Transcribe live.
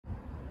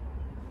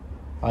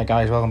Hi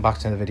guys, welcome back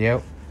to the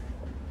video.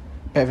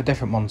 Bit of a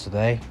different one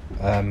today.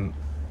 I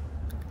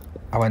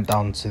went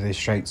down to the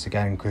straits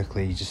again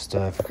quickly just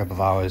for a couple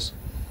of hours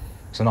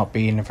because I've not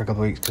been for a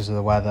couple of weeks because of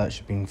the weather. It's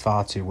been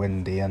far too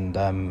windy and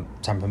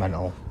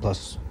temperamental,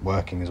 plus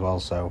working as well.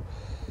 So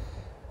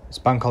it's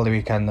bank holiday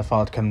weekend. I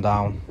thought I'd come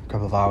down a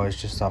couple of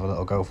hours just to have a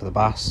little go for the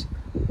bass.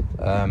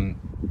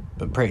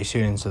 But pretty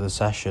soon into the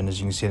session, as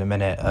you can see in a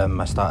minute,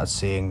 I started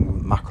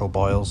seeing mackerel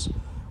boils,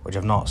 which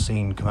I've not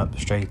seen come up the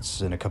straits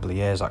in a couple of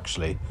years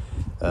actually,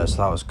 so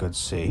that was good to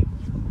see.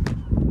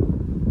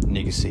 And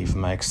you can see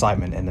from my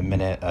excitement in a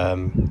minute,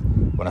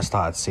 when I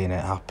started seeing it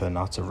happen,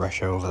 I had to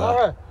rush over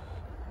there.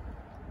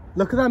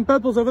 Look at them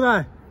bubbles over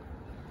there.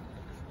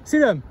 See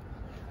them?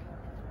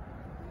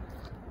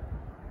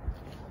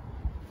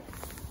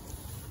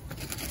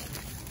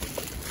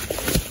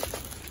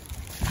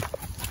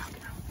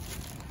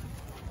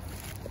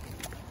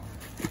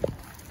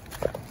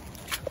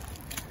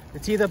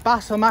 It's either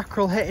bass or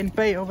mackerel hitting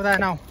bait over there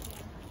now.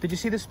 Did you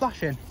see the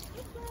splashing?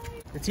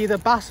 It's either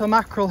bass or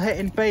mackerel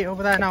hitting bait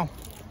over there now.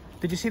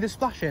 Did you see the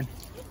splashing?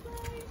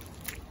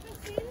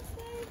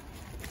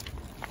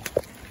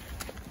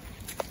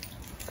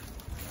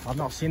 I've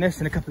not seen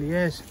this in a couple of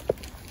years.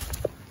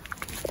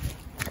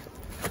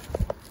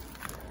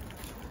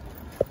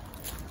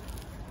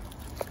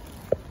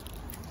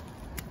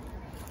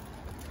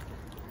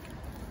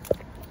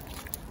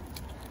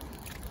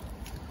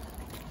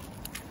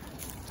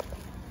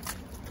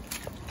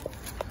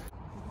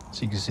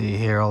 So you can see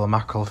here all the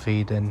mackerel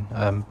feeding,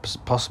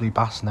 possibly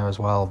bass in there as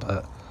well,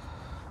 but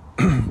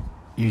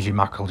usually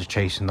mackerel just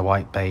chasing the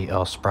whitebait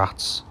or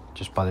sprats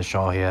just by the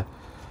shore here.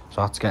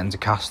 So I had to get into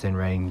casting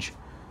range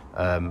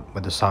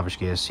with the Savage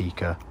Gear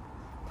Seeker,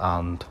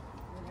 and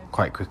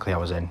quite quickly I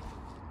was in.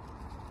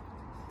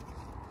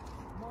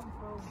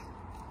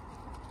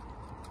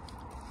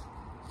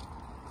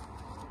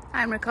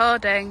 I'm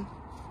recording.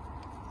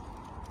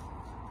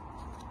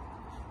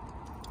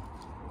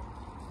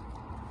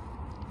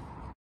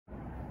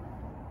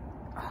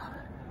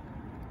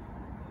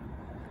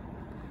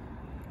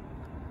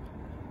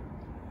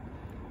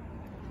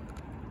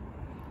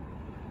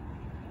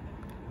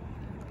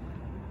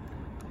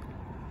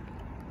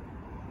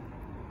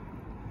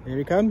 Here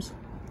he comes.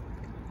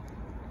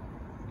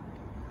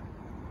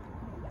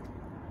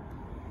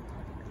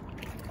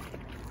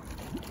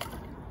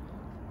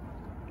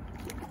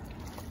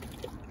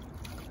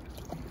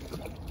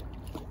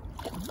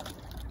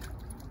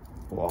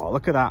 Whoa,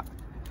 look at that.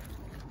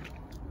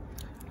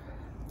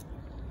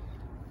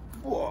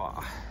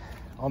 Whoa.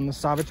 On the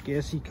Savage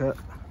Gear Seeker.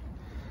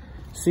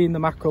 Seen the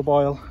mackerel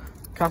boil,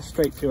 cast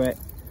straight to it.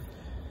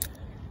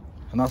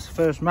 And that's the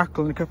first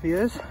mackerel in a couple of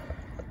years.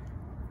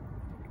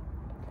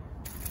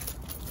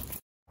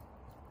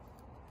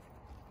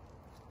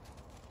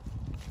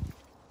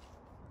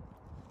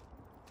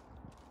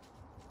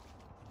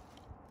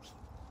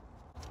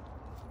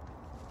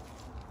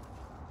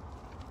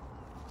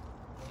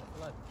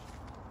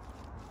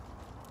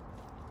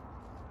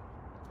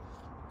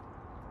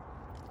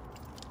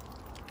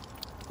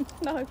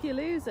 No, if you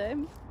lose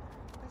him.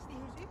 Christy,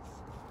 who's this?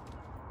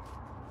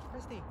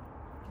 Christy,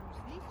 who's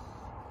this?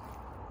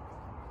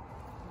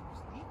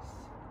 Who's this?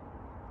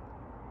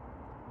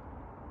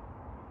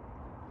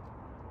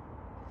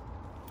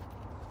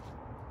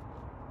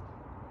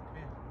 Come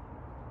here.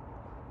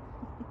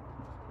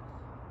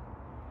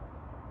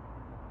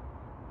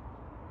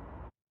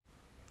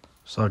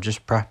 So I've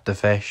just prepped the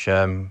fish,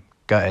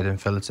 gutted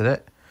and filleted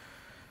it.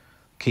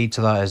 Key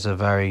to that is a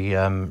very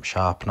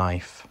sharp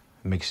knife.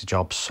 It makes the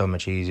job so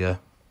much easier.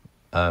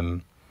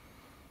 And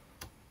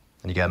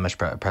you get a much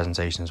better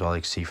presentation as well,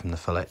 you can see from the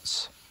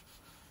fillets.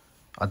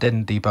 I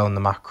didn't debone the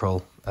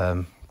mackerel,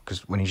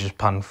 because when you just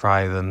pan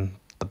fry them,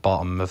 the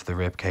bottom of the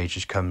rib cage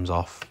just comes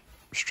off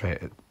straight.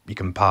 You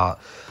can part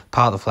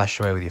the flesh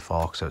away with your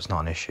fork, so it's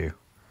not an issue.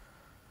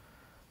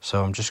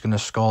 So I'm just going to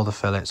score the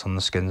fillets on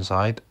the skin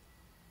side.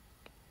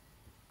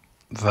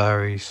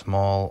 Very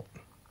small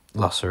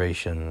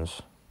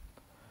lacerations,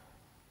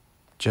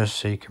 just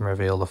so you can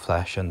reveal the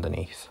flesh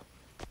underneath.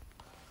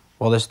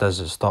 What this does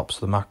is it stops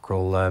the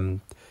mackerel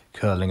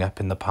curling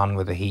up in the pan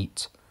with the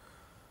heat,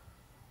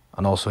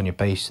 and also when you're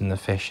basting the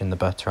fish in the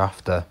butter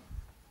after,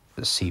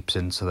 it seeps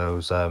into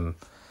those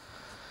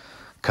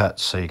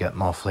cuts, so you get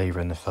more flavour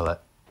in the fillet.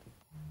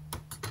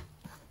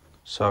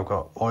 So I've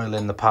got oil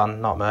in the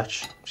pan, not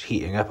much, it's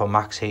heating up on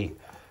max heat.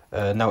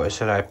 Notice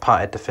that I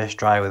patted the fish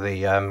dry with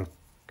the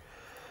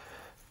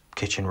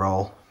kitchen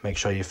roll. Make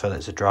sure your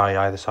fillets are dry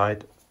either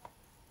side.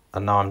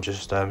 And now I'm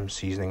just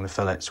seasoning the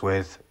fillets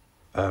with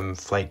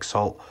flake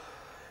salt.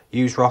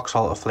 Use rock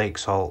salt or flake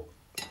salt,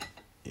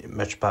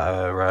 much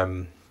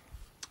better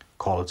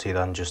quality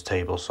than just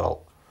table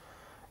salt,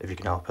 if you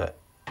can help it.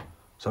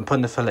 So I'm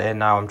putting the fillet in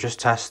now. I'm just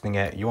testing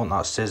it. You want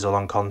that sizzle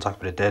on contact,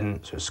 but it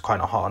didn't, so it's quite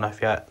not hot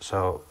enough yet.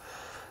 So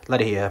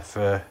let it heat up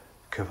for a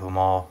couple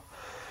more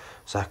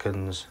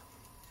seconds,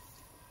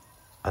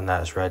 and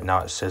that's red.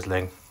 Now it's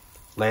sizzling.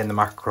 Laying the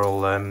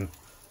mackerel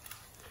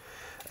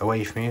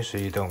away from you so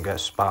you don't get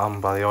spat on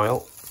by the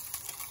oil.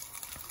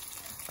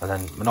 And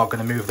then we're not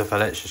going to move the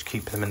fillets, just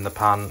keep them in the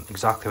pan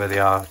exactly where they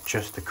are,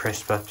 just to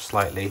crisp up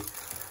slightly.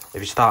 If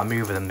you start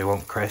moving them, they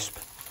won't crisp.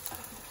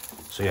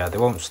 So yeah, they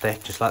won't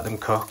stick, just let them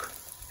cook.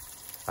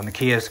 And the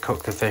key is to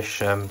cook the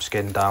fish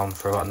skin down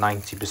for about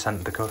 90%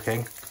 of the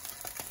cooking.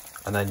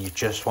 And then you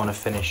just want to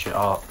finish it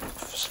off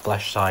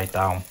flesh side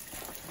down,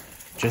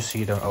 just so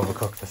you don't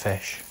overcook the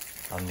fish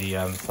and the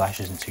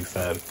flesh isn't too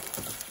firm.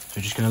 So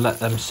we're just going to let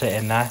them sit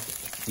in there.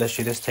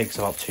 Literally this takes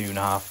about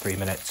 2.5–3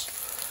 minutes.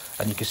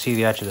 And you can see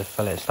the edge of the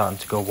fillet starting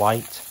to go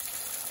white.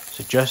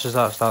 So just as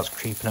that starts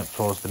creeping up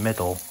towards the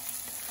middle,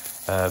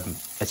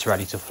 it's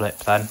ready to flip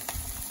then.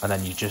 And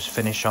then you just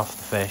finish off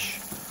the fish.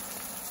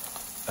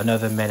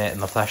 Another minute in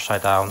the flesh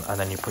side down, and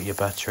then you put your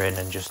butter in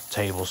and just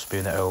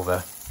tablespoon it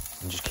over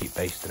and just keep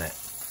basting it.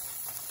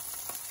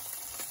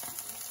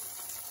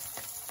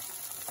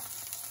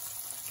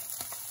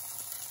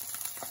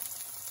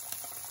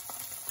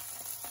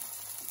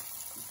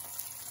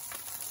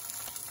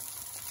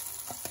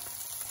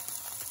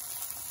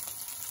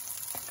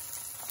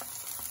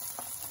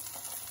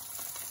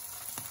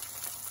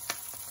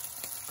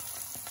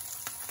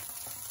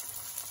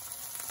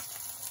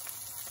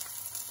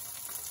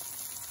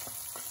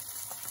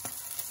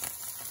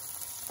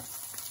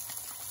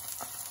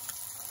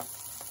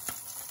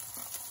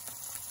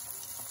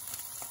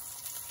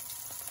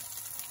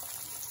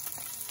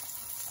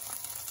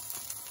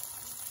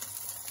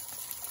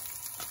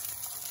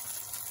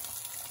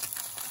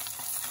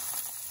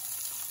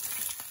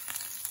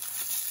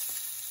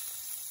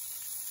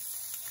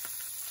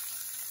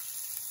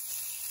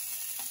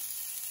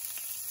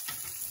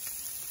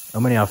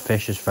 And when you have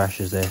fish as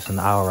fresh as this, an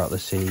hour out the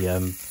sea,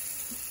 the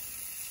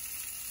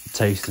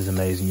taste is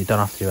amazing. You don't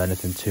have to do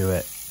anything to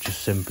it,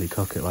 just simply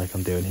cook it like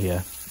I'm doing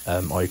here,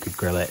 or you could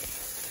grill it.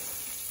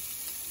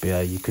 But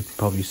yeah, you could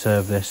probably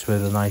serve this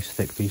with a nice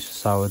thick piece of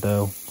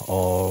sourdough,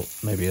 or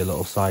maybe a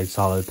little side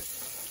salad.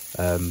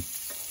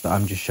 But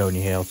I'm just showing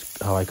you here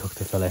how I cook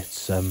the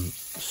fillets,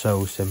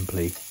 so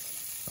simply.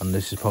 And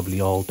this is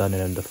probably all done in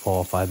under 4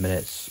 or 5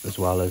 minutes, as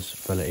well as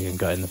filleting and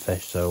gutting the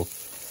fish, so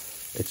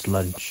it's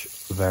lunch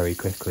very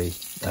quickly,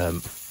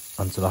 and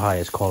to the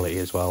highest quality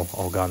as well.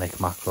 Organic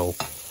mackerel,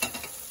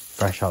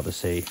 fresh out the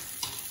sea,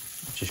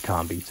 just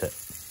can't beat it.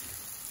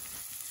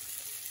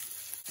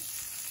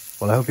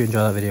 Well, I hope you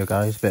enjoyed that video,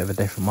 guys. Bit of a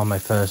different one, my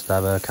first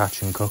ever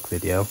catch and cook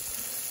video.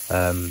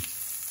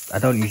 I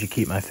don't usually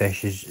keep my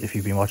fish. If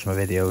you've been watching my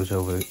videos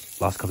over the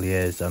last couple of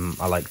years,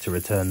 I like to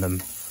return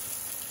them,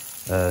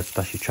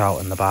 especially trout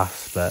and the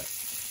bass. But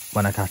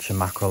when I catch a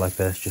mackerel like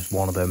this, just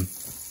one of them,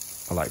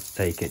 I like to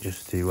take it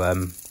just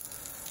to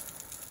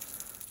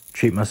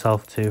treat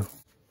myself to.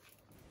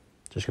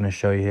 Just going to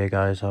show you here,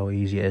 guys, how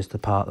easy it is to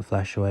part the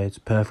flesh away. It's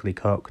perfectly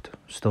cooked,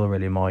 still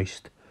really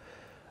moist,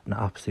 and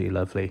absolutely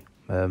lovely.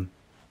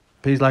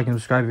 Please like and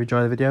subscribe if you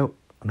enjoy the video,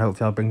 and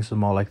hopefully I'll bring some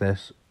more like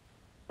this.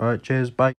 Alright, cheers, bye.